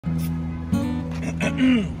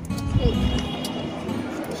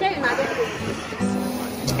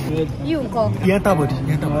You go. You enter body.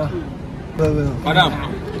 Madam,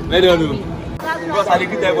 let her know. Because I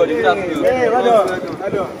greet everybody. Hey,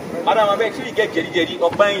 madam. Madam, I beg, you get jelly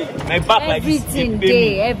or buying my back like this. Everything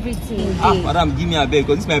day. Madam, give me a beg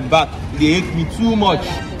because this my back. They hate me too much.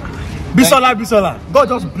 Bisola. God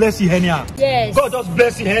just bless you anyhow. Yes. God just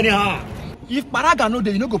bless you anyhow. If Paraga no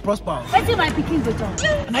dey, you no go prosper. Wetin my pikin go talk?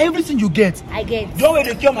 And everything you get. I get. The one where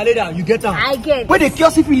they cure malaria, you get am. I get. Where they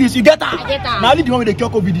cure syphilis, you get am. I get am. Now only the one where they cure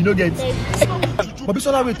COVID, you no get. But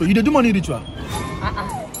Bisola, wait, you dey do money ritual?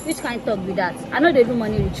 Which kind talk be that? I know they do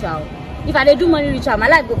money ritual. If I dey do money ritual, my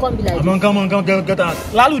life go come be like this. Come on, get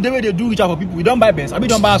out. Lalu, the way they do ritual for people, we don't buy best. I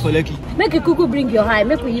don't buy us for Lekki. Make a cuckoo bring your high,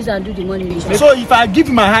 make we use and do the money ritual. So if I give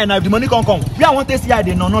you my high now, if the money can't come, we want to see how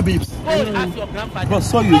they no babes. Bro,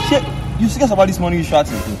 sorry, you serious about this money you shot?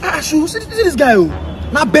 See this guy,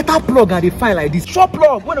 now better plug and they fine like this. Short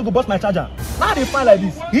plug, when I go bust my charger. Now they fine like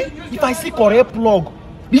this. If I see correct plug,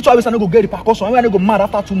 this always I no go get the percussion. I'm gonna go mad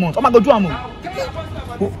after 2 months. I'm gonna go do am.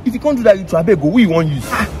 If you can't do that, you try beg go. Who you want use?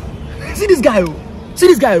 See this guy,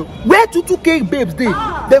 where 2K babes they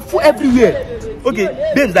full everywhere. Okay,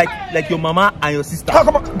 babes like your mama and your sister.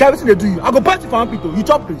 Come on, guys, what they do you? I go buy you for people. You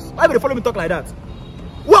chop this. Why would they follow me talk like that?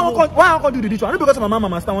 Why I can't do the ritual? Not because of my mama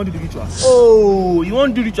and my sister want to do the ritual. Oh, you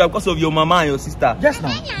want to do ritual because of your mama and your sister? Yes,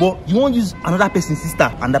 now. But you won't use another person's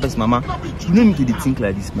sister and that person's mama. You don't need to think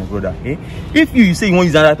like this, my brother. Eh? If you say you want to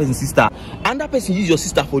use another person's sister and that person use your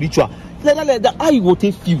sister for ritual, like that, how you will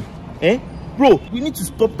take feel? Eh? Bro, we need to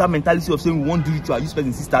stop that mentality of saying we want to do ritual, use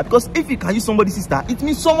person's sister. Because if you can use somebody's sister, it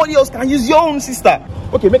means somebody else can use your own sister.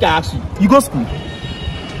 Okay, make I ask you. You go school?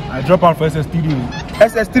 I drop out for SS3.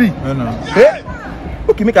 SS3? No. Eh?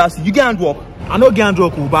 Okay, make I ask you. You get handwork? I no get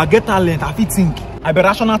handwork, but I get talent. I fit think. I be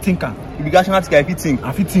rational thinker. You be rational thinker, I fit think.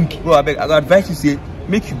 I fit think. Bro, I advise you say,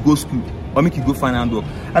 make you go school or make you go find handwork.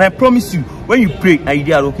 And I promise you, when you pray and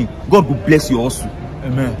you are working, God will bless you also.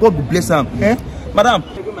 Amen. God will bless him. Eh? Madam.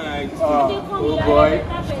 Oh boy.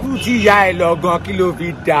 Fruity ya ẹ lọ gan kí ló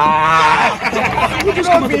fi dá. Kí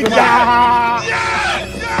ló fi dá.